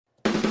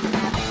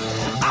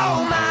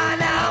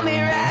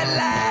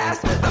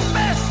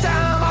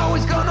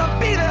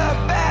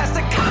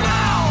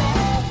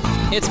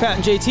It's Pat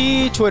and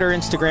JT, Twitter,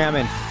 Instagram,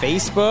 and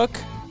Facebook.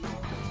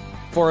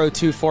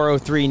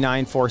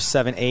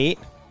 402-403-9478.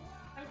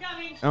 I'm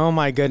coming. Oh,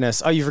 my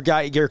goodness. Oh, you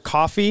forgot your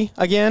coffee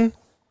again?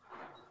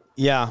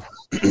 Yeah.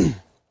 If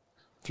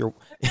you're...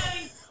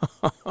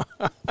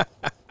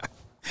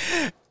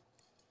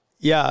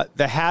 Yeah,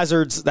 the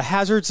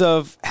hazards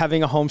of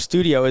having a home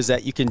studio is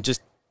that you can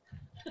just...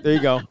 There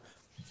you go.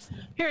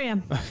 Here I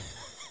am.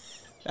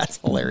 That's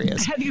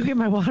hilarious. I had to go get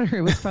my water.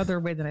 It was farther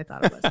away than I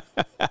thought it was.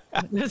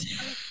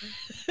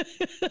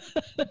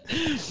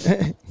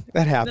 That Then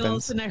all of a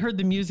happens. sudden I heard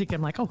the music.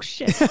 I'm like, oh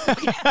shit.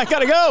 I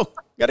gotta go.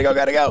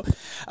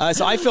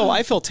 So I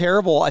feel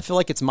terrible. I feel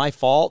like it's my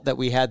fault that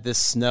we had this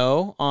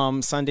snow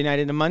Sunday night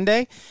into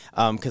Monday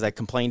because I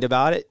complained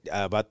about it,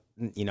 about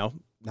not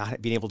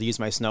being able to use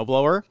my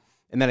snowblower.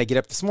 And then I get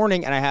up this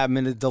morning and I have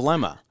in a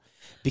dilemma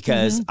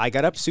because I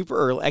got up super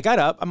early.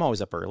 I'm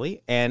always up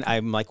early, and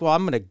I'm like, well,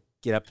 I'm gonna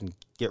get up and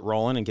get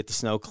rolling and get the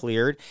snow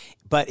cleared.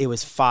 But it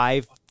was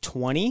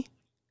 5:20.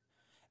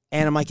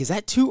 And I'm like, is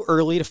that too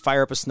early to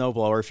fire up a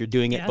snowblower if you're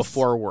doing it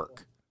before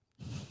work?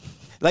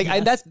 Like,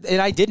 I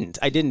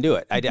didn't do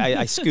it.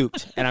 I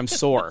scooped and I'm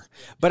sore.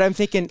 But I'm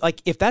thinking,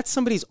 like, if that's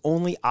somebody's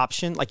only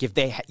option, like if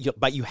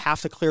but you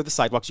have to clear the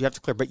sidewalks,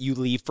 but you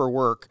leave for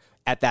work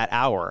at that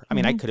hour. I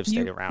mean, I could have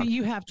stayed around.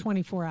 You have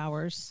 24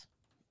 hours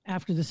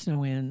after the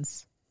snow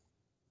ends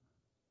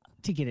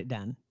to get it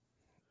done.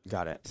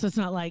 Got it. So it's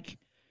not like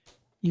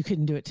you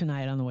couldn't do it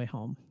tonight on the way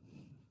home.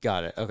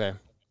 Got it. Okay.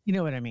 You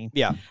know what I mean?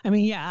 Yeah. I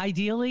mean, yeah,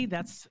 ideally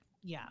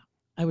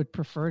I would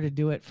prefer to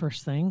do it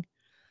first thing.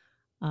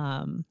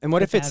 And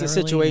what if it's a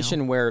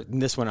situation where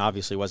this one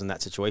obviously wasn't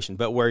that situation,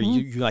 but where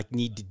you like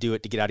need to do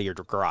it to get out of your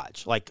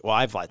garage? Like, well,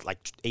 I've like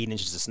 8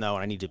 inches of snow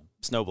and I need to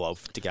snow blow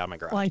to get out of my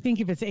garage. Well, I think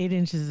if it's 8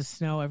 inches of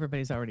snow,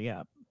 everybody's already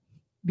up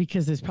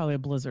because there's probably a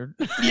blizzard.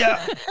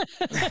 Yeah.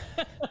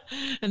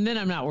 And then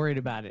I'm not worried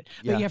about it.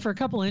 Yeah. But yeah, for a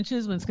couple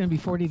inches when it's going to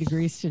be 40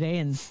 degrees today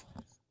and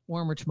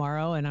warmer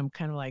tomorrow, and I'm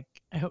kind of like,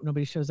 I hope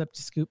nobody shows up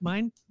to scoop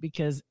mine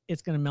because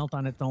it's going to melt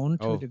on its own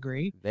to a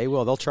degree. They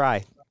will. They'll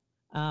try.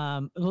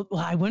 Well,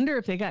 I wonder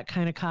if they got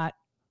kind of caught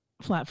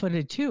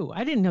flat-footed too.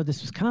 I didn't know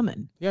this was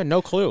coming. Yeah,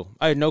 no clue.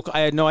 I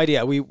had no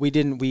idea. We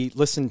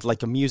listened like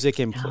to music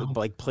and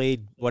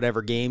played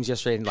whatever games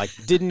yesterday, and like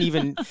didn't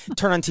even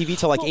turn on TV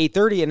till like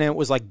 8:30, and then it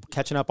was like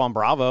catching up on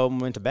Bravo and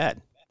went to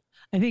bed.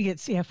 I think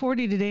it's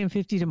 40 today and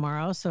 50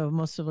 tomorrow, so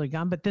most of it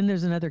gone. But then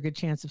there's another good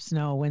chance of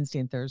snow Wednesday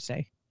and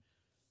Thursday.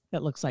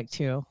 That looks like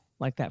too,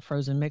 like that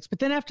frozen mix. But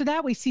then after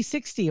that, we see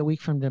 60 a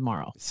week from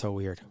tomorrow. It's so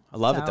weird. I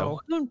love it though.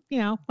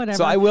 Whatever.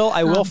 So I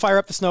will fire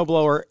up the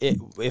snowblower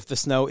if the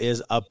snow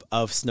is up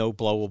of snow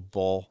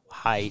blowable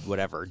height,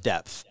 whatever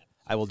depth.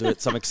 I will do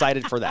it. So I'm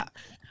excited for that.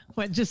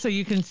 What? Just so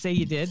you can say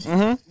you did?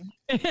 Mm-hmm.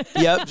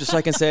 Yep. Just so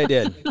I can say I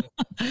did.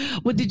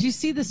 Well, did you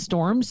see the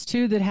storms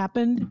too that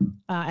happened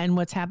and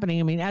what's happening?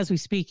 I mean, as we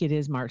speak, it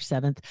is March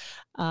 7th.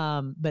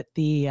 But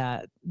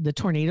the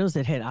tornadoes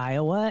that hit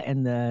Iowa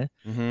and the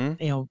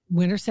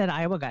Winterset,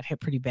 Iowa got hit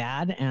pretty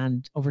bad,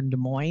 and over in Des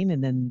Moines,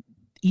 and then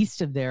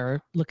east of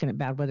there, looking at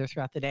bad weather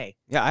throughout the day.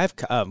 Yeah, I have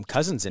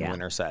cousins in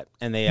Winterset,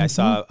 and I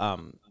saw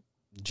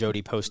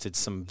Jody posted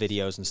some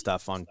videos and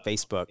stuff on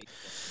Facebook.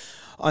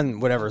 On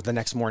whatever the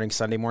next morning,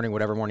 Sunday morning,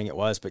 whatever morning it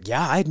was, but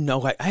yeah, I had no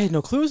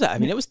clue that. I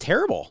mean, it was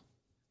terrible.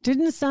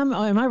 Didn't some?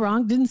 Oh, am I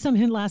wrong? Didn't some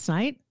hit last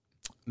night?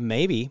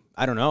 Maybe,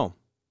 I don't know.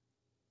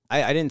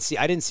 I didn't see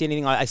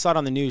anything. I saw it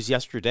on the news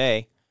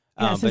yesterday,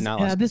 but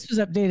not last. This was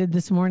updated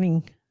this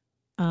morning,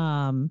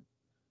 and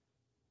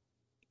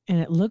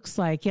it looks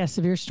like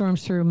severe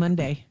storms through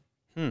Monday.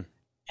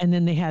 And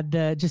then they had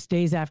just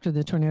days after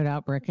the tornado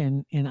outbreak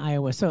in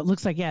Iowa. So it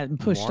looks like, it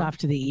pushed off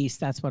to the east.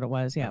 That's what it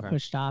was. Yeah, okay.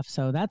 Pushed off.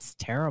 So that's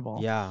terrible.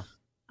 Yeah.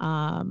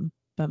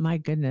 But my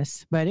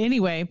goodness. But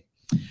anyway,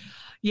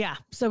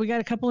 so we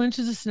got a couple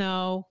inches of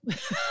snow.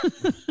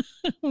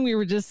 We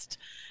were just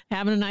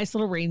having a nice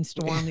little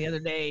rainstorm the other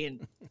day.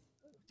 And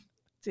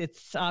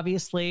it's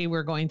obviously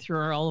we're going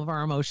through all of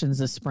our emotions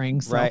this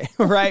spring. So.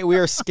 Right. We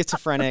are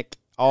schizophrenic.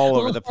 All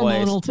over the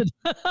place.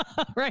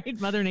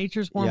 Right. Mother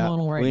Nature's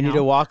hormonal right now. We need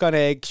to walk on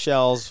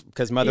eggshells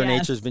because Mother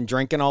Nature's been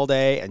drinking all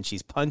day and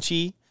she's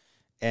punchy.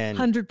 And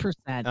 100%.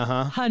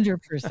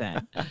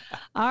 100%.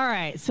 All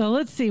right. So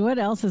let's see what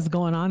else is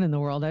going on in the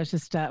world. I was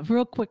just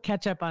real quick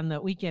catch up on the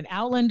weekend.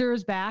 Outlander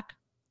is back,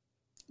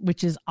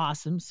 which is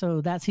awesome. So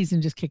that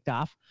season just kicked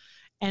off.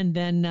 And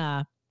then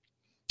a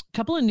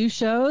couple of new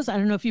shows. I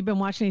don't know if you've been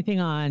watching anything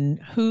on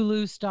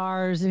Hulu,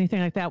 Stars, anything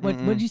like that. What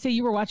did you say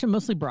you were watching?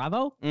 Mostly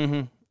Bravo?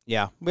 Mm-hmm.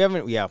 Yeah, we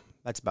haven't. Yeah,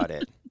 that's about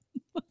it.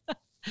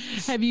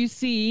 Have you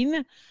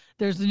seen?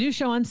 There's a new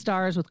show on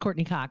Stars with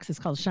Courtney Cox. It's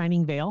called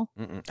Shining Vale.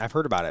 I've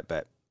heard about it,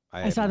 but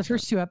I saw the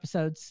first 2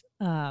 episodes.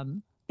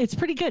 It's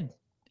pretty good.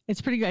 I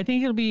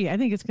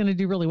think it's going to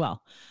do really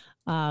well.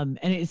 And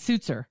it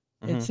suits her.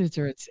 It suits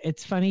her.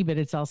 It's funny, but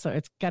it's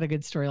got a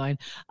good storyline.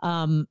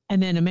 And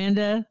then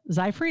Amanda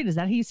Seyfried, is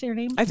that how you say her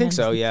name? I think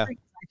so. Yeah.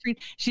 Seyfried.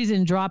 She's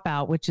in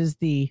Dropout, which is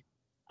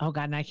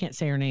and I can't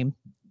say her name.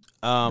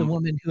 The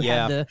woman who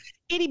had the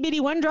itty bitty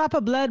one drop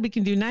of blood, we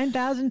can do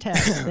 9,000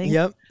 tests.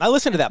 Yep. I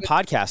listened to that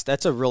podcast.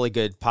 That's a really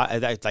good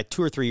like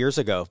 2 or 3 years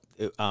ago.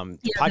 The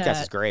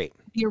podcast is great.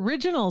 The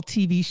original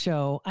TV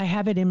show, I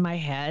have it in my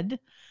head,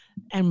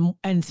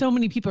 and so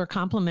many people are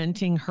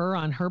complimenting her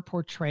on her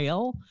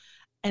portrayal.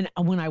 And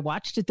when I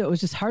watched it, though, it was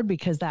just hard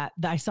because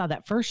I saw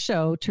that first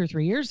show 2 or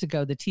 3 years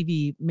ago, the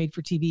TV made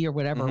for TV or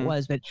whatever it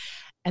was.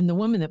 And the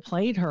woman that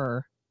played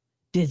her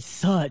did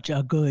such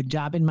a good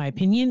job, in my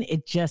opinion.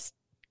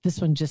 This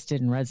one just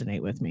didn't resonate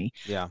with me.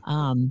 Yeah.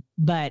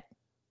 But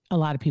a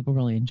lot of people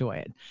really enjoy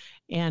it.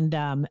 And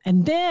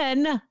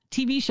then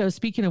TV shows,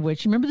 speaking of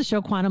which, remember the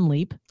show Quantum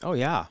Leap? Oh,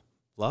 yeah.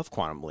 Love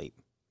Quantum Leap.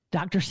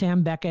 Dr.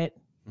 Sam Beckett,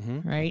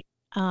 right?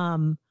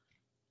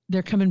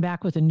 They're coming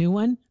back with a new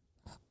one.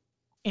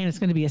 And it's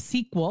going to be a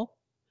sequel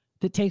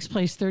that takes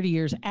place 30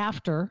 years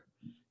after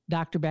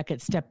Dr.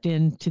 Beckett stepped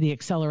into the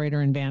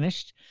accelerator and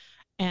vanished.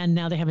 And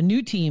now they have a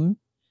new team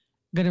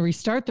going to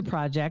restart the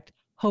project,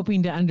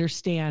 hoping to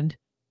understand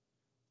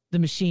the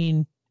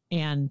machine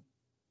and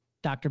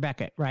Dr.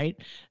 Beckett, right?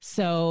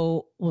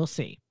 So we'll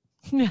see.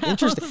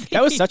 Interesting.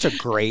 That was such a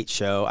great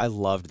show. I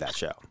loved that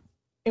show.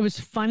 It was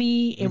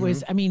funny. It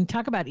was, I mean,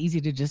 talk about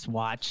easy to just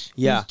watch.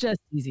 Yeah. It was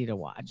just easy to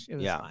watch. It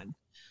was fun.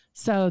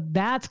 So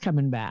that's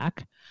coming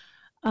back.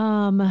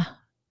 And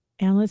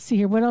let's see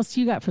here. What else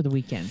do you got for the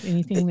weekend?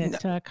 Anything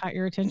that caught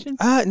your attention?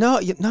 No,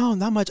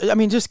 not much. I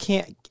mean,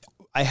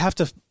 I have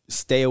to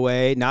stay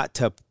away, not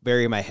to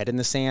bury my head in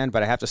the sand,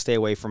 but I have to stay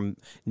away from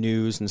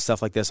news and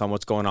stuff like this on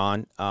what's going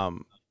on.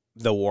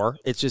 The war,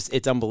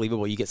 it's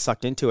unbelievable. You get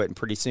sucked into it, and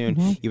pretty soon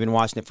you've been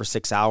watching it for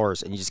 6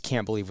 hours and you just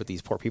can't believe what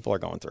these poor people are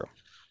going through.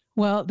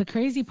 Well, the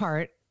crazy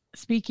part,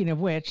 speaking of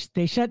which,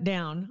 they shut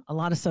down a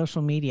lot of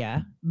social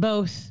media.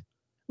 Both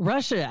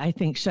Russia, I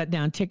think, shut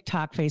down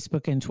TikTok,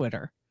 Facebook, and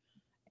Twitter.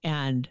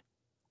 And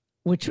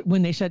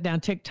when they shut down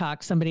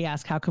TikTok, somebody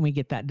asked, how can we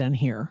get that done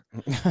here?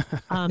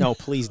 No,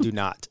 please do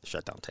not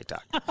shut down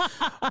TikTok.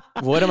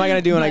 What am I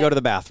going to do when I go to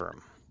the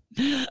bathroom?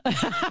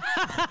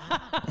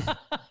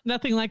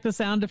 Nothing like the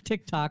sound of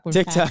TikTok when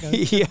TikTok, Pat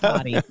goes to the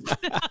body.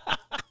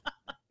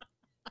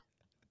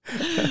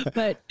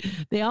 But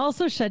they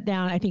also shut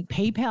down, I think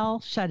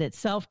PayPal shut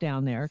itself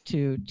down there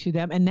to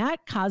them. And that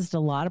caused a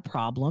lot of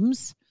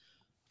problems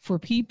for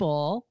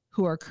people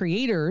who are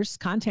creators,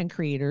 content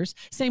creators.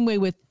 Same way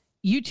with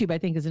YouTube, I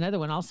think, is another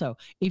one also.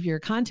 If you're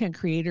a content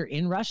creator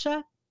in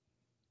Russia,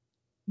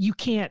 you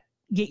can't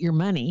get your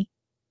money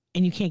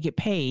and you can't get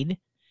paid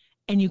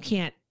and you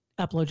can't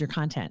upload your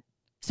content.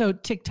 So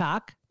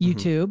TikTok,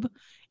 YouTube,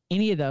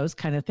 any of those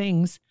kind of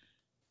things.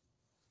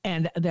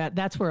 And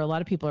that's where a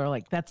lot of people are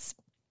like, that's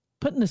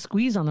putting the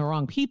squeeze on the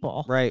wrong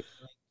people. Right.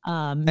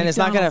 And it's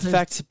not going to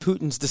affect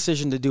Putin's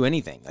decision to do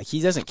anything. Like,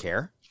 he doesn't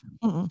care.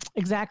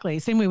 Exactly.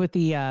 Same way with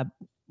the,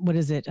 what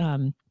is it?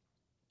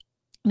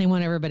 They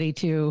want everybody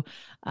to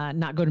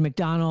not go to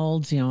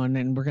McDonald's, and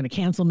then we're going to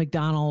cancel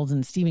McDonald's.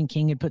 And Stephen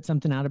King had put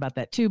something out about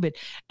that too.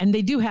 And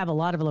they do have a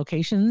lot of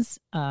locations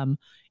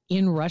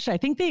in Russia. I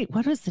think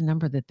what was the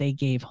number that they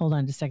gave? Hold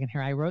on just a second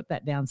here. I wrote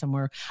that down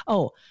somewhere.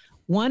 Oh,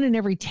 1 in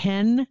every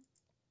 $10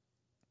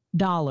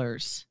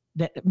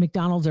 that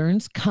McDonald's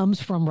earns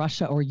comes from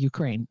Russia or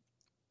Ukraine.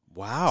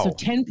 Wow. So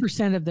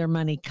 10% of their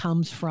money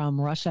comes from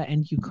Russia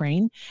and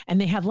Ukraine. And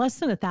they have less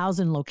than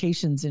 1,000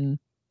 locations in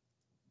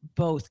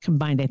both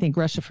combined, I think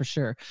Russia for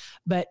sure.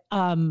 But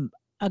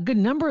a good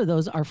number of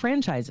those are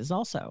franchises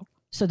also.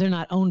 So they're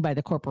not owned by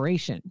the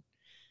corporation.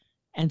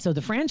 And so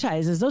the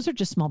franchises, those are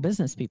just small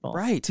business people.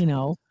 Right.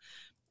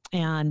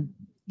 And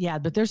yeah,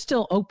 but they're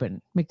still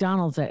open.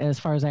 McDonald's, as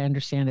far as I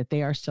understand it,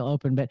 they are still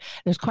open. But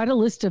there's quite a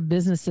list of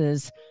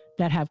businesses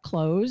that have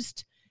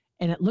closed.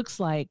 And it looks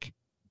like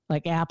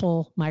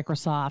Apple,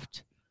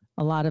 Microsoft,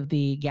 a lot of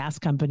the gas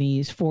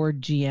companies,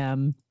 Ford,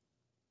 GM,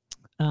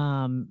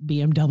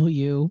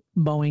 BMW,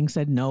 Boeing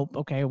said nope,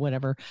 okay,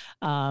 whatever.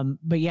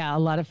 But yeah, a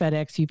lot of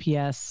FedEx,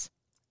 UPS,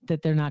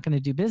 that they're not going to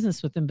do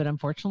business with them. But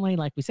unfortunately,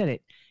 like we said,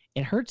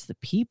 it hurts the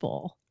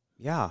people.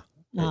 Yeah,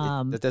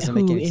 that doesn't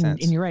make any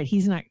sense. And you're right,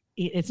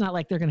 it's not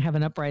like they're going to have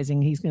an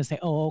uprising. He's going to say,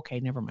 oh, okay,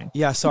 never mind.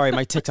 Yeah, sorry,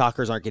 my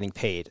TikTokers aren't getting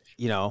paid.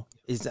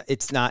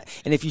 It's not.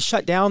 And if you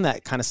shut down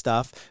that kind of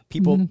stuff,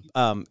 people,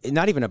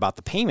 not even about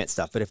the payment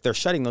stuff, but if they're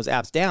shutting those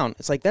apps down,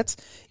 it's like that's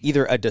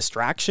either a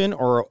distraction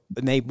or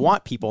they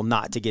want people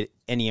not to get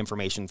any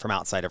information from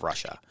outside of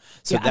Russia.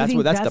 So yeah,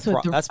 that's the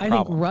problem. I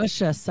think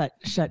Russia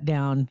shut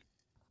down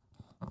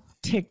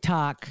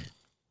TikTok,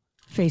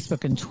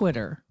 Facebook, and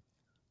Twitter.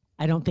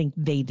 I don't think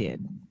they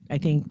did. I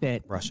think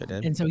that Russia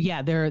did. And so,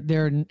 yeah,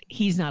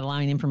 he's not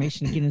allowing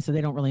information to get in, so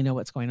they don't really know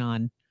what's going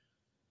on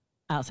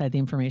outside the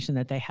information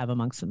that they have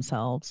amongst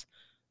themselves.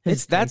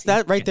 That's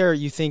right there.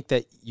 You think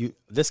that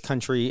this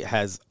country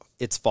has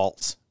its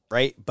faults,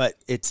 right? But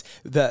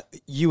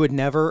you would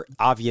never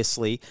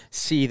obviously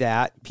see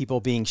that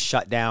people being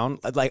shut down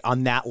like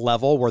on that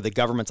level where the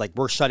government's like,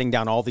 we're shutting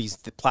down all these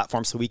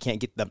platforms so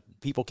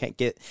people can't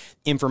get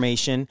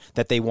information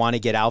that they want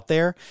to get out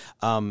there.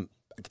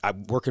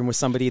 I'm working with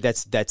somebody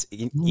that's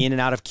in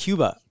and out of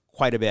Cuba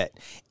quite a bit.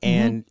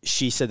 And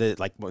she said that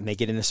like when they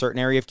get in a certain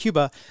area of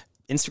Cuba,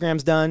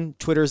 Instagram's done,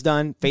 Twitter's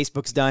done,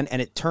 Facebook's done,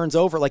 and it turns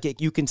over like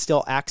you can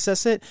still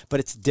access it, but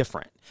it's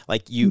different.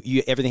 Like you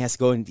everything has to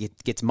go and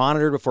it gets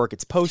monitored before it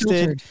gets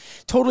posted,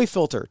 totally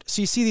filtered.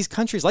 So you see these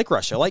countries like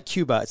Russia, like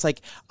Cuba, it's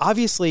like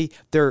obviously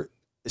they're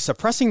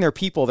suppressing their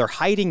people. They're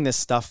hiding this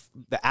stuff,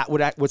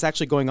 what's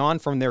actually going on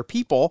from their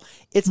people.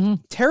 It's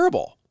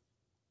terrible.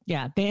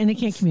 Yeah. They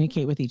can't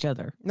communicate with each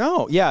other.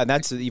 No. Yeah. And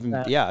that's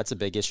it's a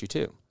big issue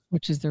too.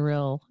 Which is the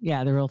real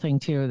thing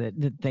too,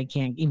 that they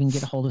can't even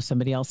get a hold of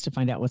somebody else to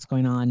find out what's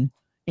going on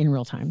in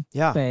real time.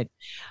 Yeah. But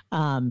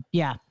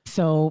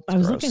so I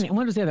was looking at,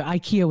 what was the other?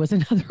 IKEA was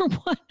another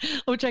one,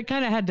 which I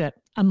kind of had to,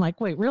 I'm like,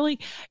 wait, really?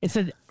 It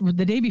said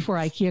the day before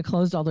IKEA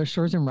closed all their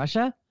stores in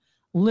Russia,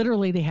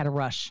 literally they had a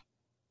rush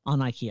on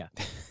IKEA.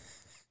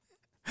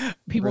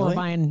 People were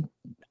buying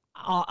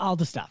all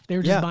the stuff. They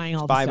were just buying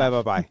all the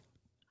stuff. Buy.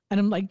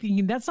 And I'm like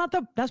thinking, that's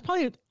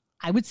probably,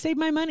 I would save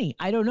my money.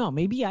 I don't know.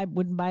 Maybe I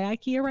wouldn't buy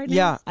IKEA right now.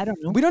 Yeah. I don't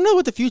know. We don't know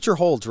what the future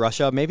holds,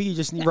 Russia. Maybe you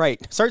just need,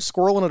 start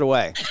squirreling it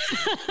away.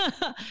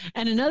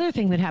 And another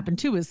thing that happened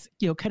too is,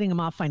 cutting them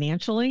off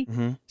financially.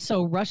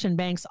 So Russian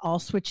banks all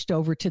switched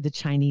over to the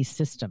Chinese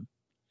system.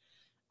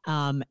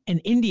 And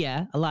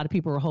India, a lot of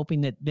people were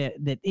hoping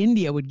that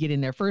India would get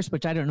in there first,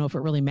 which I don't know if it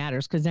really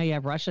matters because now you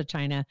have Russia,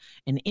 China,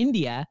 and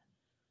India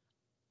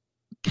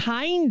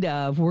kind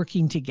of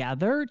working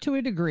together to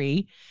a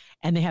degree.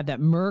 And they have that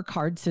Mer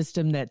card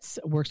system that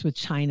works with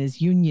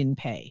China's Union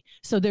Pay.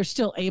 So they're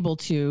still able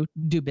to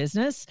do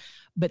business,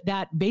 but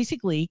that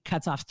basically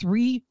cuts off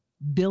 3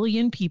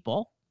 billion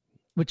people,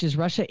 which is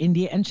Russia,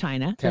 India, and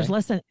China. Okay.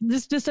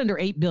 There's just under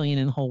 8 billion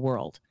in the whole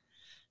world.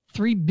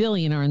 3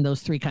 billion are in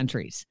those 3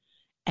 countries.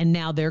 And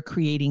now they're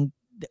creating,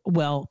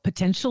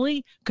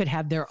 potentially could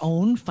have their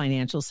own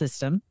financial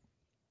system,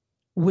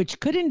 which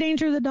could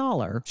endanger the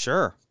dollar.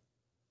 Sure.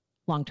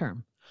 Long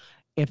term,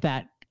 if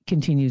that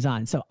continues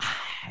on. So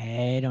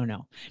I don't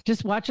know.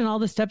 Just watching all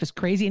this stuff is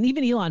crazy. And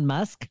even Elon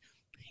Musk,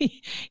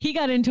 he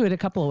got into it a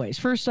couple of ways.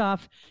 First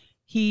off,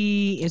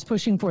 he is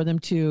pushing for them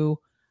to,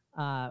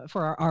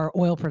 for our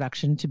oil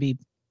production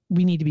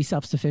we need to be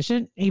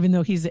self-sufficient, even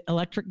though he's an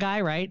electric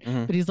guy, right?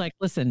 But he's like,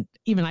 listen,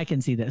 even I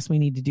can see this. We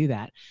need to do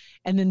that.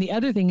 And then the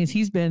other thing is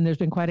there's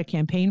been quite a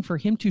campaign for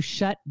him to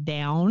shut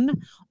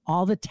down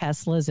all the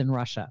Teslas in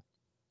Russia,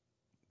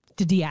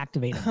 to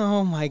deactivate them.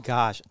 Oh my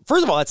gosh.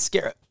 First of all, that's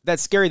scary.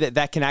 That's scary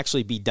that can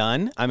actually be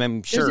done.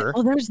 I'm sure.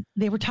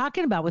 They were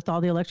talking about with all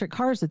the electric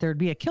cars that there'd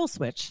be a kill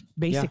switch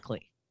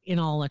basically in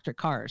all electric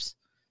cars.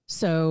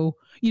 So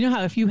you know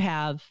how if you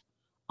have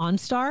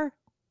OnStar,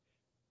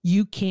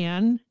 you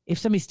can, if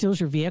somebody steals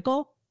your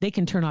vehicle, they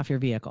can turn off your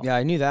vehicle. Yeah,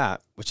 I knew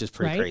that, which is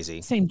pretty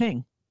crazy. Same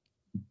thing.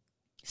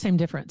 Same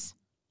difference.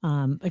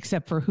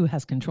 Except for who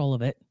has control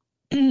of it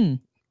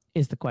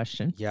is the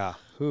question. Yeah.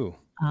 Who?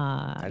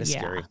 That is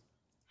scary.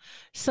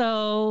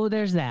 So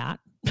there's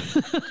that.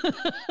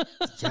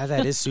 Yeah,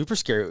 that is super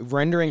scary.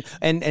 Rendering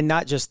and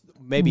not just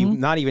maybe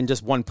not even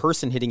just one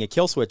person hitting a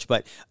kill switch,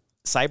 but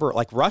cyber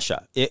like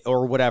Russia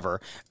or whatever.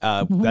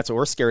 That's what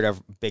we're scared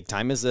of big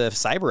time is a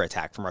cyber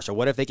attack from Russia.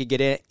 What if they could get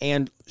in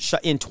and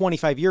shut in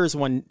 25 years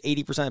when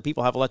 80% of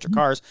people have electric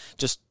cars?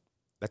 Just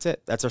that's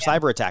it. That's our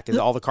cyber attack is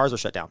all the cars are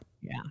shut down.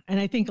 Yeah. And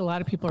I think a lot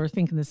of people are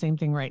thinking the same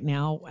thing right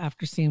now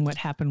after seeing what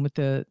happened with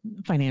the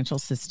financial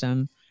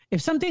system.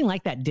 If something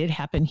like that did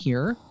happen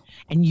here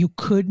and you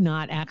could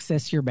not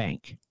access your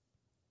bank,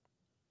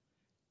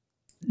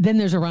 then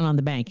there's a run on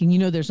the bank.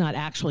 And there's not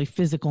actually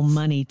physical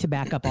money to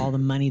back up all the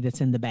money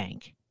that's in the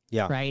bank.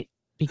 Yeah. Right?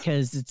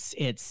 Because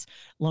it's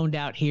loaned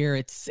out here.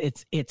 It's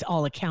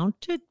all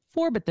accounted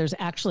for, but there's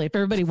actually, if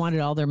everybody wanted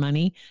all their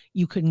money,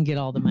 you couldn't get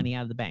all the money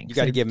out of the bank. You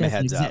got to give them a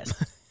heads up.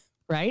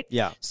 Right?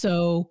 Yeah.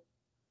 So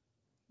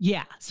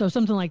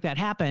something like that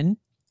happened,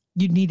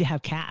 you'd need to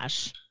have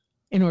cash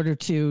in order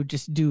to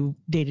just do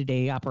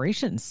day-to-day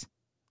operations.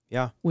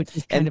 Yeah. Which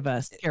is kind of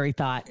a scary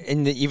thought.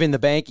 And even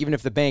if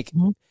the bank,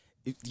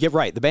 you're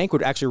right, the bank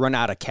would actually run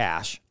out of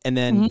cash. And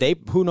then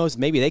who knows,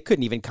 maybe they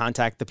couldn't even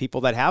contact the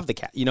people that have the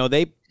cash.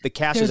 The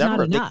cash is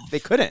everywhere. They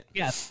couldn't.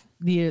 Yes.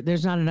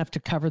 There's not enough to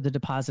cover the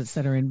deposits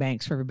that are in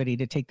banks for everybody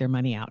to take their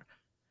money out.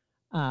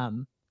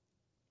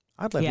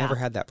 I've never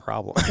had that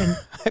problem.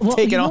 I've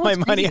taken all my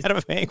money out of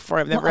a bank before.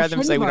 I've never had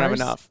them say we don't have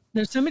enough.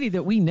 There's somebody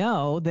that we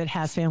know that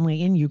has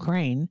family in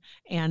Ukraine,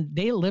 and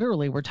they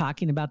literally were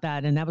talking about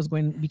that, and that was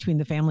going between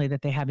the family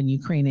that they have in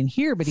Ukraine and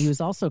here. But he was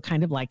also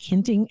kind of like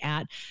hinting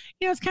at,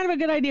 it's kind of a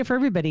good idea for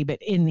everybody,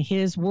 but in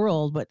his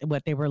world,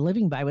 what they were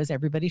living by was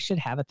everybody should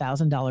have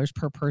 $1,000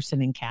 per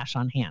person in cash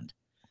on hand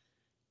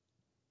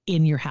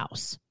in your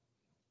house.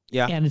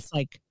 Yeah. And it's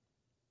like,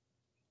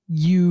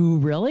 you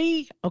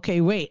really?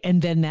 Okay, wait.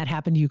 And then that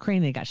happened to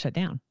Ukraine. They got shut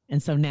down.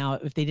 And so now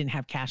if they didn't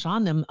have cash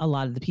on them, a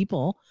lot of the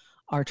people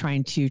are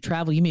trying to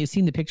travel. You may have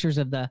seen the pictures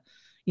of the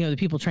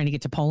people trying to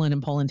get to Poland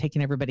and Poland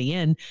taking everybody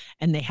in,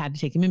 and they had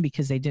to take them in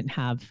because they didn't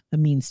have a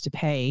means to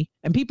pay.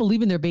 And people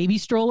leaving their baby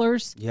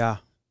strollers. Yeah.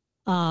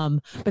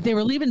 But they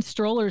were leaving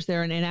strollers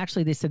there, and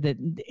actually they said that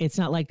it's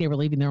not like they were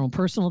leaving their own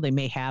personal. They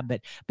may have,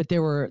 but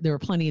there were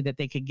plenty that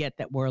they could get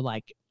that were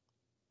like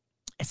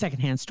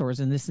secondhand stores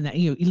and this and that,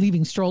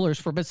 leaving strollers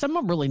for, but some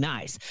of them really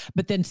nice,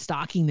 but then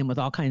stocking them with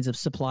all kinds of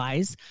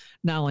supplies,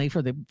 not only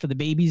for the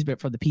babies, but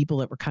for the people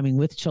that were coming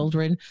with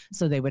children.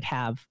 So they would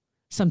have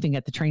something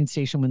at the train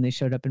station when they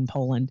showed up in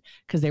Poland,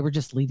 because they were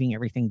just leaving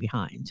everything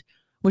behind,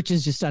 which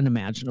is just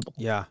unimaginable.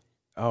 Yeah.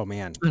 Oh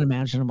man.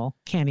 Unimaginable.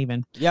 Can't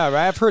even. Yeah.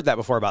 I've heard that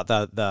before about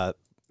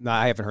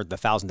I haven't heard the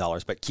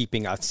 $1,000, but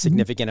keeping a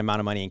significant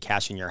amount of money in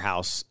cash in your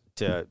house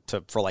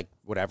for like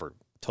whatever,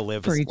 to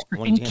live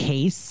in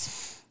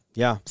case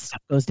stuff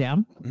goes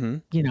down.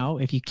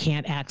 If you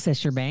can't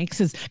access your banks,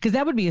 because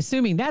that would be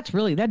assuming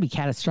that'd be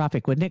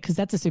catastrophic, wouldn't it? Because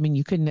that's assuming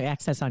you couldn't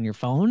access on your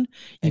phone.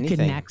 You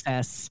couldn't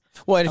access.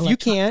 Well, and if you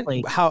can't,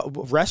 how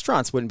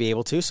restaurants wouldn't be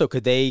able to. So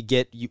could they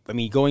get you? I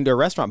mean, going to a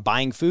restaurant,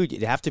 buying food,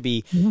 you'd have to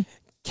be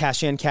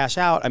cash in, cash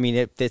out. I mean,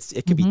 it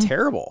could be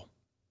terrible.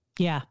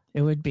 Yeah,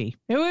 it would be.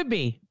 It would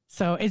be.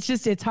 So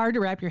it's hard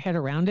to wrap your head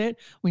around it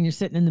when you're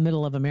sitting in the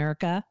middle of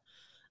America,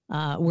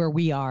 where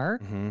we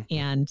are,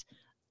 and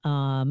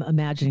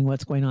imagining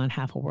what's going on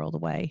half a world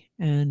away,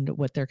 and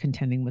what they're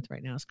contending with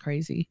right now is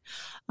crazy.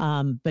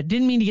 But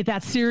didn't mean to get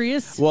that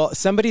serious. Well,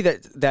 somebody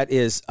that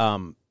is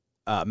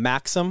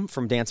Maxim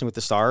from Dancing with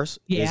the Stars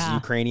is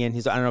Ukrainian. I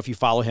don't know if you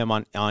follow him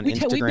on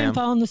Instagram. We've been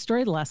following the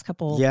story the last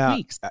couple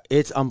weeks.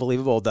 It's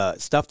unbelievable. The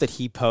stuff that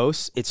he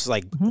posts, it's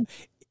like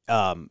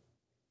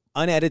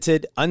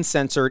unedited,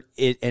 uncensored.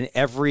 In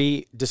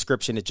every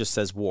description, it just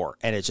says war,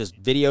 and it's just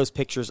videos,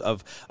 pictures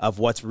of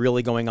what's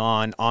really going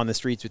on the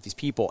streets with these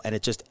people, and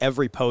it just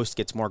every post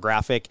gets more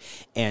graphic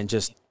and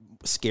just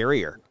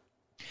scarier.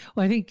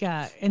 Well, I think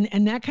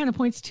and that kind of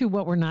points to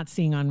what we're not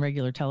seeing on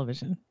regular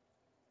television,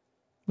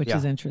 which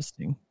is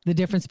interesting. The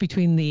difference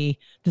between the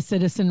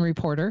citizen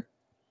reporter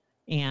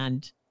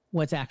and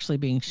what's actually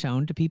being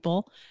shown to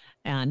people,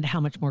 and how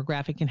much more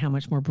graphic and how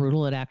much more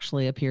brutal it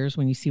actually appears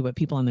when you see what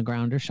people on the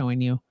ground are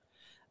showing you.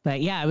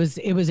 But yeah,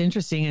 it was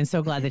interesting, and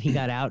so glad that he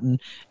got out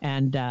and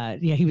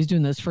he was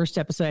doing those first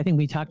episodes. I think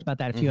we talked about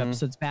that a few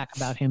episodes back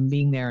about him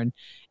being there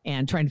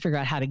and trying to figure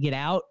out how to get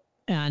out,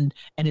 and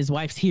his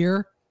wife's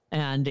here,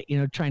 and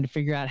trying to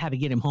figure out how to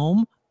get him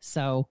home.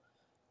 So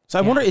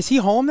I wonder, is he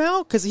home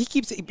now? Because he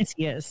keeps. Yes,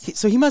 he is.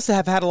 So he must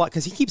have had a lot,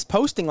 because he keeps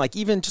posting. Like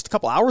even just a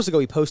couple hours ago,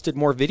 he posted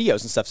more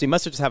videos and stuff. So he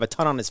must have just have a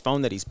ton on his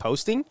phone that he's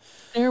posting.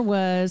 There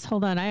was.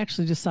 Hold on, I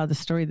actually just saw the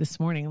story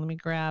this morning. Let me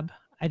grab.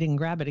 I didn't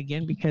grab it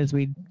again because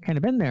we'd kind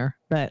of been there.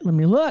 But let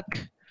me look.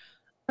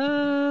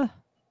 I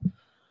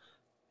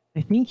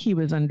think he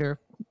was under.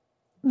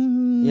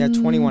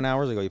 21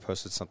 hours ago, he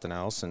posted something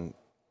else and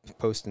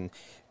reposting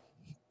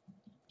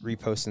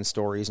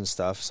stories and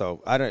stuff.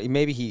 So I don't.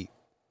 Maybe he.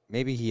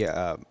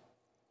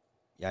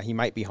 He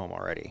might be home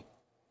already.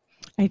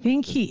 I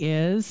think he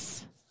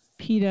is.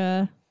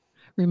 PETA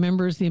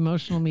remembers the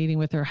emotional meeting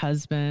with her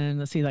husband.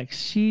 Let's see, like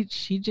he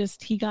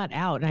got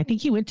out. And I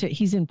think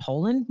he's in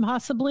Poland,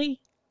 possibly.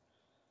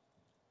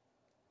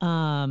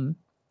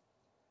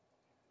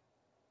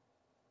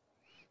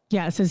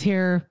 It says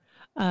here,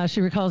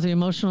 she recalls the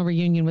emotional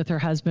reunion with her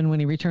husband when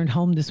he returned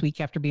home this week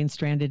after being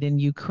stranded in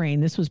Ukraine.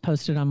 This was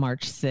posted on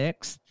March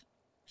 6th.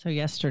 So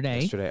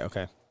yesterday.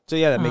 Okay. So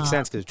yeah, that makes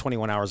sense, because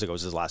 21 hours ago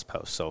was his last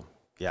post. So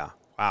yeah.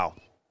 Wow.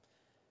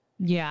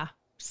 Yeah.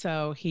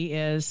 So he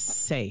is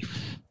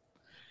safe.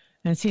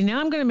 And see, now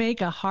I'm going to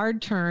make a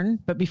hard turn.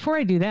 But before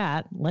I do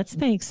that, let's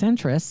thank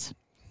Centris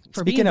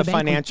for Speaking of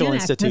financial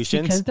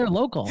institutions, because they're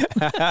local.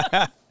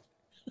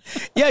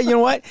 Yeah, you know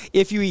what?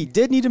 If you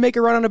did need to make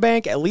a run on a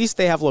bank, at least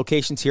they have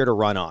locations here to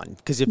run on.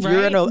 Because if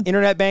you're in an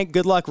internet bank,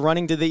 good luck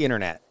running to the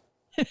internet.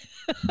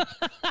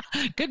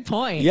 Good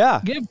point.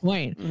 Yeah. Good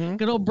point.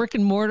 Good old brick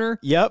and mortar.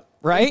 Yep.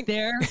 Right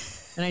there.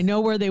 And I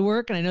know where they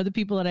work, and I know the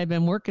people that I've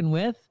been working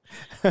with,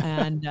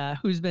 and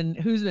who's been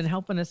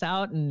helping us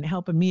out and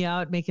helping me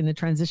out, making the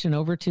transition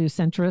over to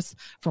Centris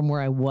from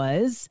where I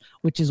was,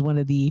 which is one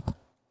of the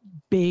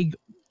big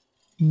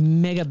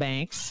mega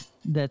banks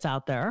that's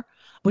out there.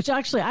 Which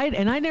actually,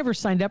 I never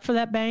signed up for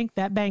that bank.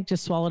 That bank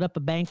just swallowed up a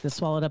bank that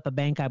swallowed up a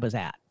bank I was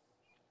at,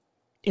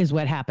 is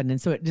what happened.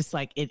 And so it just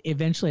like, it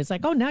eventually, it's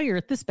like, oh, now you're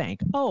at this bank.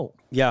 Oh.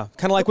 Yeah.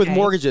 Kind of like with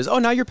mortgages. Oh,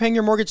 now you're paying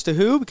your mortgage to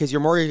who? Because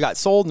your mortgage got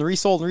sold and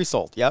resold and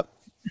resold. Yep.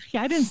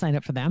 Yeah, I didn't sign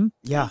up for them.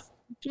 Yeah.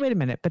 Wait a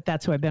minute, but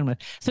that's who I've been with.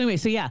 So anyway,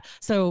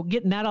 so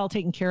getting that all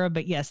taken care of,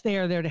 but yes, they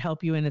are there to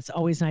help you. And it's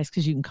always nice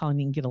because you can call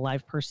and you can get a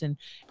live person,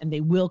 and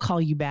they will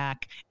call you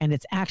back. And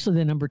it's actually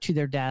the number to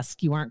their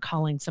desk. You aren't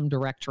calling some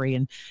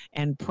directory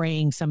and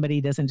praying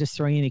somebody doesn't just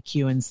throw you in a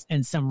queue and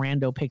some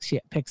rando picks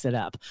it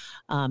up.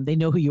 They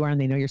know who you are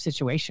and they know your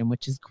situation,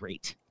 which is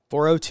great.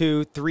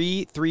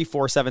 402-334-7000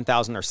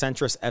 or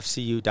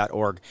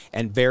centrisfcu.org.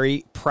 And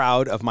very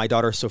proud of my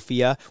daughter,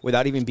 Sophia,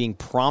 without even being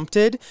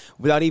prompted,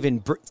 without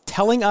even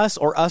telling us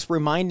or us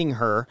reminding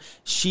her,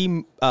 she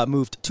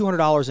moved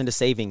 $200 into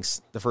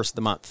savings the first of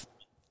the month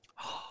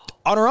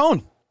on her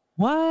own.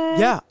 What?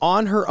 Yeah,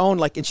 on her own,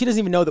 like, and she doesn't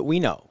even know that we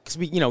know, because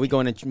we go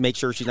in and make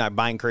sure she's not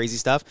buying crazy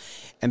stuff.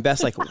 And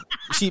Beth's like,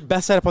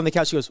 Beth sat up on the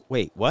couch. She goes,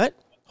 "Wait, what?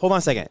 Hold on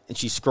a second." And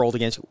she scrolled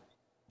again. She,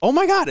 "Oh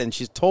my God!" And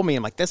she told me,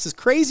 I'm like, "This is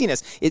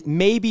craziness. It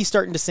may be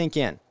starting to sink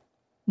in."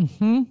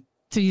 Mm-hmm.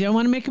 So you don't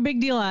want to make a big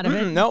deal out of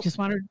it. Nope. Just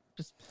want her.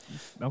 Just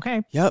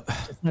okay. Yep.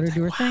 Just let her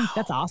do her thing.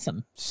 That's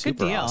awesome. Super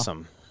Good deal.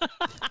 awesome.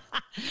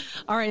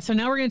 All right. So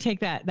now we're going to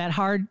take that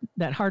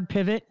hard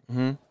pivot.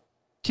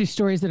 To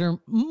stories that are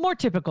more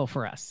typical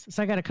for us.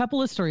 So I got a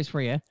couple of stories for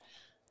you.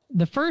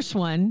 The first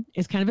one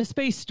is kind of a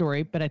space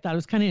story, but I thought it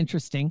was kind of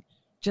interesting.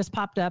 Just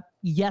popped up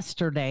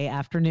yesterday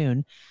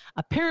afternoon.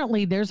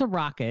 Apparently there's a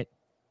rocket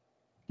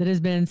that has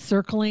been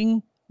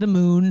circling the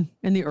moon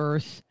and the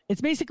earth.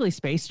 It's basically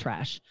space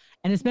trash,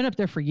 and it's been up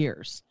there for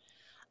years.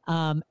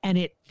 And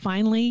it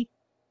finally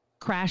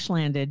crash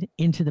landed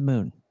into the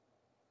moon.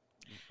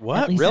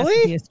 What? At least Really? that's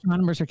what the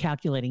astronomers are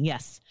calculating.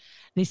 Yes.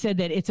 They said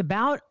that it's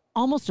about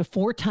almost a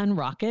 4-ton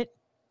rocket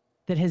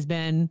that has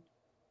been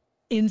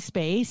in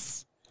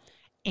space,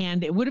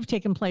 and it would have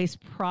taken place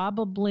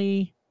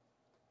probably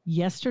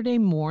yesterday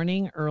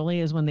morning early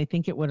is when they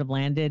think it would have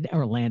landed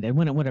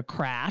when it would have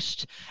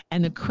crashed.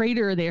 And the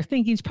crater they're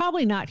thinking is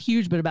probably not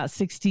huge, but about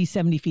 60,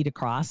 70 feet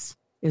across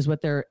is what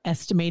they're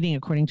estimating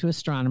according to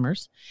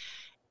astronomers.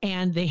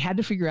 And they had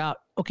to figure out,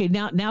 okay,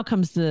 now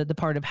comes the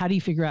part of how do you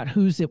figure out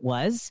whose it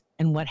was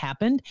and what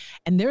happened.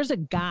 And there's a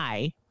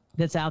guy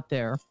that's out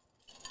there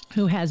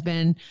who has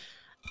been,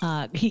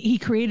 he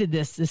created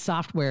this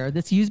software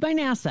that's used by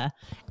NASA,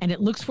 and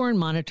it looks for and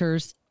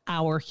monitors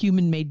our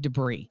human-made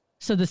debris.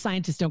 So the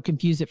scientists don't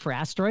confuse it for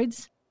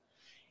asteroids.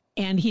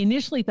 And he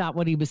initially thought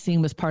what he was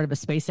seeing was part of a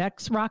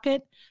SpaceX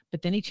rocket,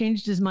 but then he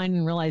changed his mind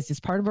and realized it's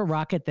part of a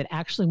rocket that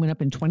actually went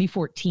up in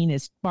 2014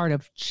 as part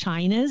of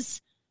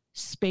China's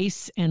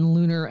space and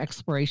lunar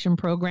exploration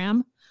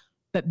program.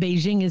 But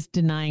Beijing is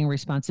denying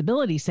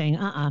responsibility, saying,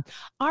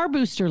 our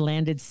booster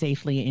landed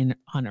safely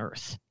on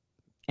Earth.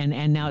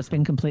 And now it's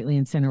been completely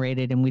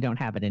incinerated and we don't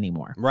have it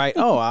anymore. Right.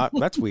 Oh,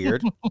 that's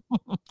weird.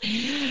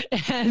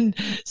 And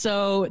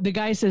so the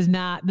guy says,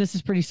 this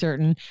is pretty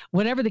certain.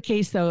 Whatever the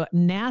case, though,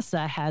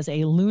 NASA has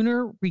a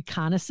lunar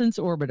reconnaissance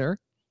orbiter,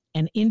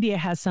 and India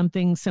has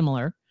something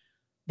similar.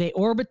 They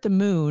orbit the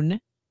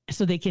moon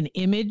so they can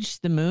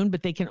image the moon,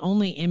 but they can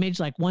only image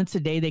like once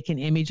a day. They can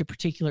image a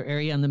particular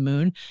area on the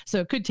moon. So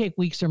it could take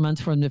weeks or months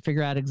for them to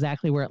figure out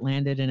exactly where it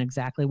landed and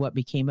exactly what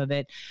became of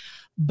it.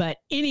 But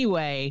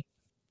anyway,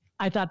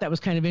 I thought that was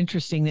kind of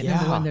interesting that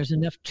number one, there's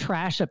enough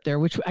trash up there,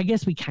 which I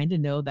guess we kind of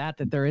know that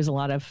there is a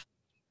lot of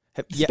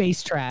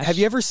space trash. Have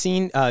you ever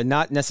seen,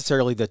 not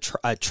necessarily the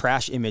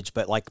trash image,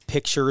 but like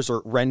pictures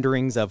or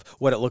renderings of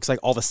what it looks like,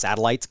 all the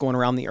satellites going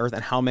around the Earth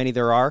and how many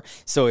there are?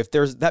 So if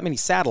there's that many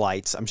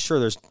satellites, I'm sure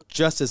there's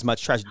just as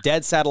much trash,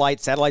 dead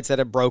satellites that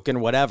have broken,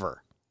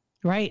 whatever.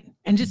 Right.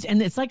 And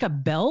it's like a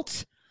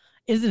belt,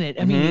 isn't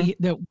it? I mean,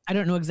 I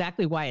don't know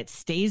exactly why it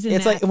stays in.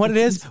 It's like what it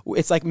is.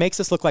 It's like makes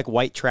us look like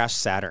white trash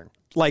Saturn.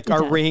 Like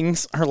our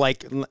rings are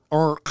like,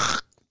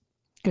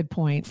 good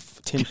point.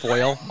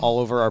 Tinfoil all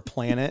over our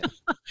planet.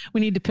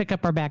 We need to pick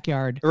up our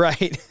backyard.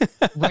 Right.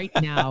 Right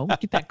now.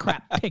 Get that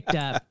crap picked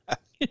up.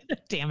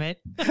 Damn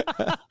it.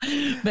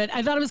 But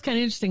I thought it was kind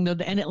of interesting, though,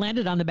 and it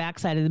landed on the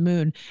backside of the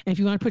moon. And if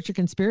you want to put your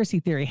conspiracy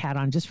theory hat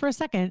on just for a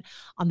second,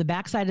 on the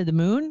backside of the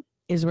moon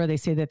is where they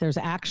say that there's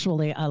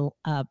actually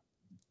a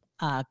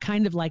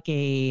kind of like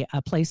a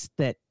place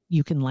that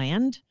you can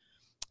land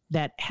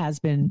that has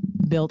been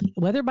built,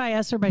 whether by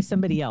us or by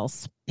somebody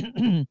else.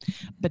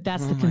 But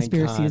that's the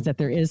conspiracy, is that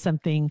there is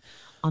something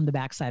on the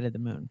backside of the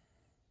moon.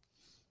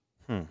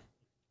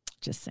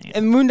 Just saying.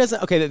 And the moon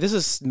doesn't, okay, this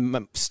is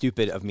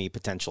stupid of me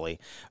potentially,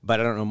 but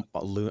I don't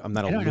know, I'm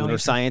not a lunar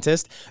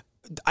scientist.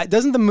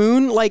 Doesn't the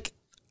moon like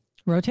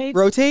rotate?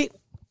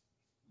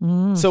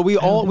 So we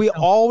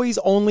always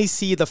only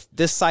see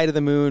this side of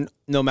the moon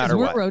no matter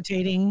what. We're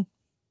rotating.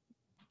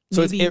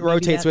 So it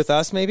rotates with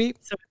us, maybe?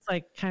 So it's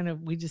like kind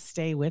of, we just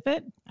stay with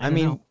it? I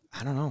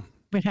don't know.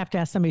 We'd have to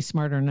ask somebody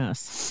smarter than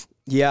us.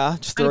 Yeah.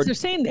 They're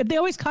saying, they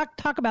always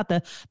talk about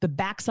the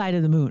backside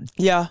of the moon.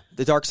 Yeah,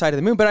 the dark side of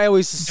the moon. But I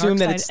always assume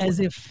that it's, as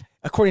if,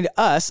 according to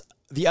us,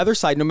 the other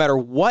side, no matter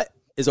what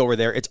is over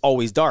there, it's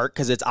always dark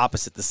because it's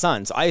opposite the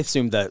sun. So I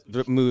assume the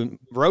moon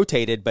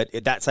rotated, but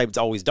that side's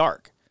always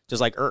dark,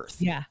 just like Earth.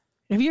 Yeah.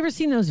 Have you ever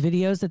seen those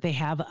videos that they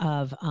have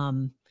of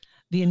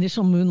the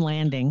initial moon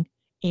landing?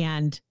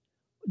 And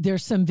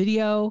there's some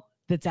video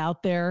that's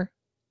out there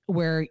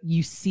where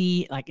you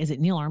see, like, is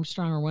it Neil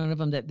Armstrong or one of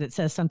them that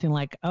says something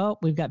like, "Oh,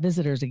 we've got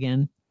visitors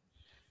again."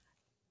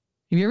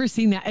 Have you ever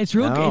seen that? It's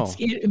real. No.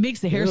 It makes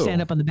the hair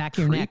stand up on the back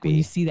of your neck when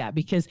you see that,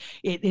 because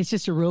it's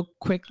just a real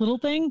quick little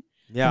thing.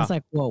 Yeah. And it's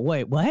like, whoa,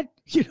 wait, what?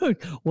 You know,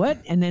 what?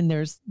 And then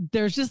there's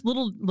just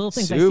little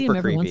things. Super I see them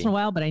every creepy. once in a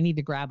while, but I need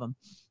to grab them.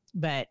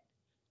 But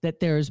that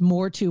there's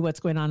more to what's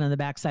going on the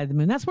backside of the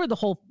moon. That's where the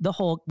whole,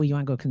 well, you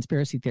want to go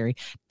conspiracy theory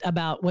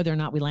about whether or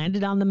not we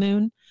landed on the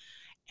moon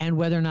and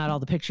whether or not all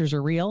the pictures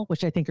are real,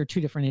 which I think are two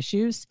different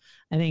issues.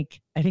 I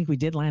think we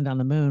did land on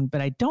the moon,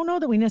 but I don't know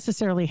that we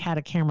necessarily had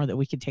a camera that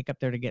we could take up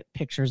there to get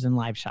pictures and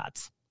live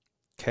shots.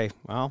 Okay.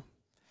 Well,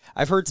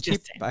 I've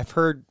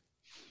heard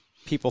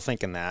people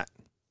thinking that.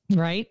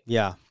 Right?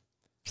 Yeah.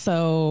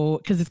 So,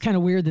 because it's kind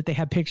of weird that they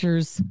have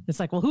pictures. It's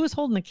like, well, who is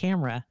holding the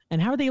camera,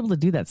 and how are they able to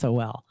do that so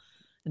well?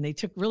 And they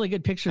took really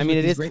good pictures. I mean,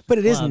 it is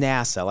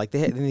NASA. Like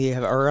they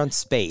are on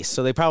space,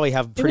 so they probably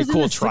have pretty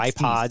cool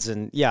tripods 60s.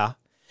 And yeah.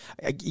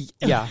 I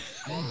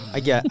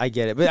get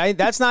it, but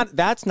that's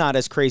not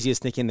as crazy as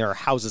thinking there are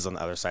houses on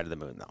the other side of the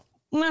moon, though.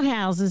 Not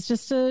houses,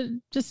 just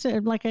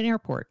like an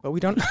airport. But we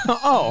don't.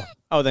 Oh,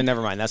 then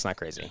never mind. That's not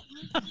crazy.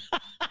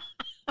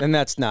 Then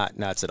that's not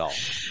nuts at all.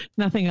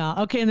 Nothing.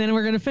 Okay, and then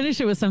we're going to finish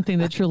it with something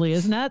that truly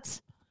is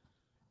nuts.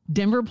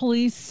 Denver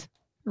police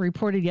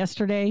reported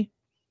yesterday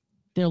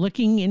they're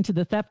looking into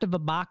the theft of a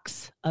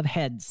box of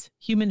heads,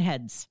 human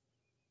heads.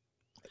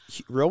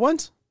 Real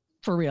ones?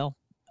 For real.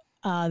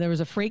 There was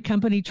a freight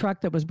company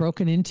truck that was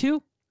broken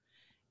into,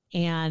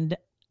 and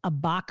a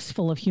box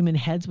full of human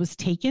heads was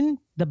taken.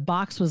 The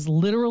box was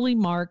literally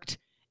marked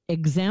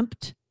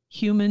exempt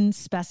human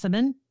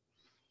specimen,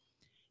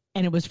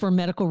 and it was for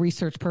medical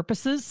research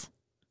purposes,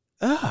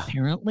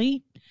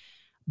 apparently.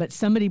 But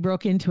somebody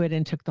broke into it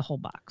and took the whole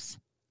box.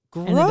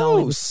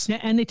 Gross.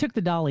 And they took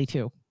the dolly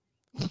too.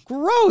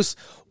 Gross.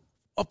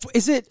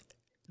 Is it?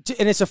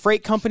 And it's a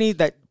freight company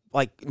that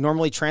like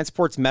normally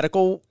transports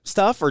medical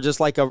stuff, or just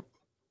like a?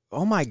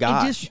 Oh my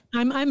gosh.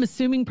 I'm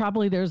assuming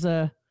probably there's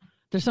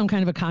some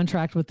kind of a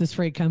contract with this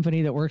freight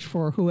company that works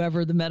for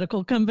whoever the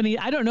medical company.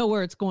 I don't know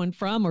where it's going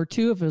from, or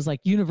two, if it was like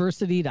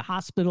university to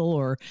hospital,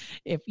 or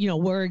if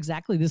where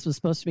exactly this was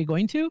supposed to be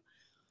going to.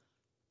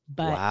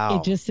 But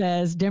It just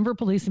says Denver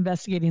police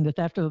investigating the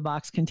theft of a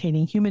box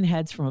containing human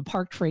heads from a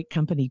parked freight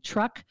company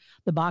truck.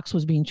 The box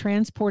was being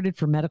transported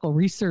for medical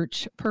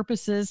research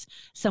purposes.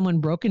 Someone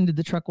broke into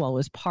the truck while it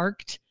was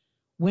parked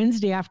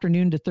Wednesday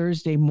afternoon to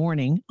Thursday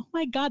morning. Oh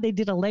my God, they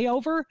did a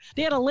layover?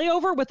 They had a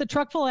layover with a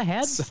truck full of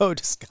heads? So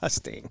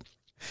disgusting.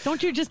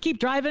 Don't you just keep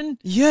driving?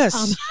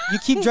 Yes. You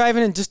keep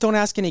driving and just don't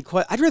ask any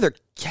questions. I'd rather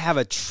have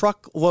a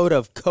truckload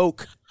of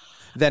Coke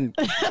than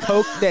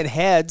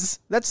heads.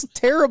 That's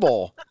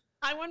terrible.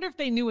 I wonder if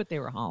they knew what they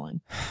were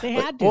hauling. They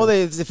had to. Well,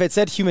 if it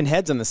said human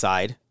heads on the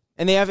side,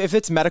 and if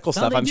it's medical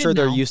stuff, I'm sure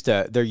they're used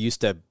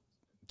to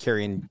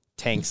carrying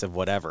tanks of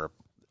whatever.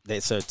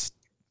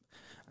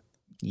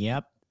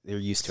 Yep. They're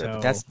used to it.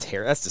 But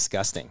that's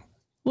disgusting.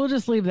 We'll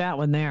just leave that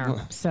one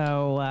there.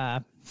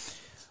 So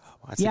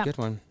that's a good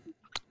one.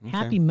 Okay.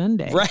 Happy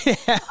Monday. Right.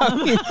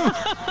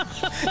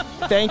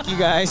 Thank you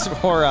guys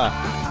for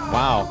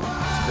wow.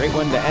 It's a great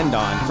one to end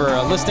on. For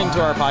listening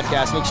to our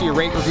podcast, make sure you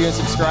rate, review, and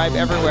subscribe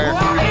everywhere.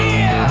 Pat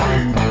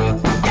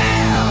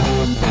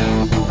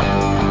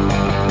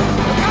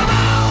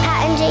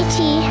and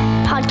JT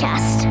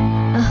Podcast,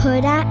 a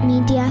Huda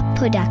Media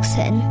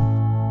Production.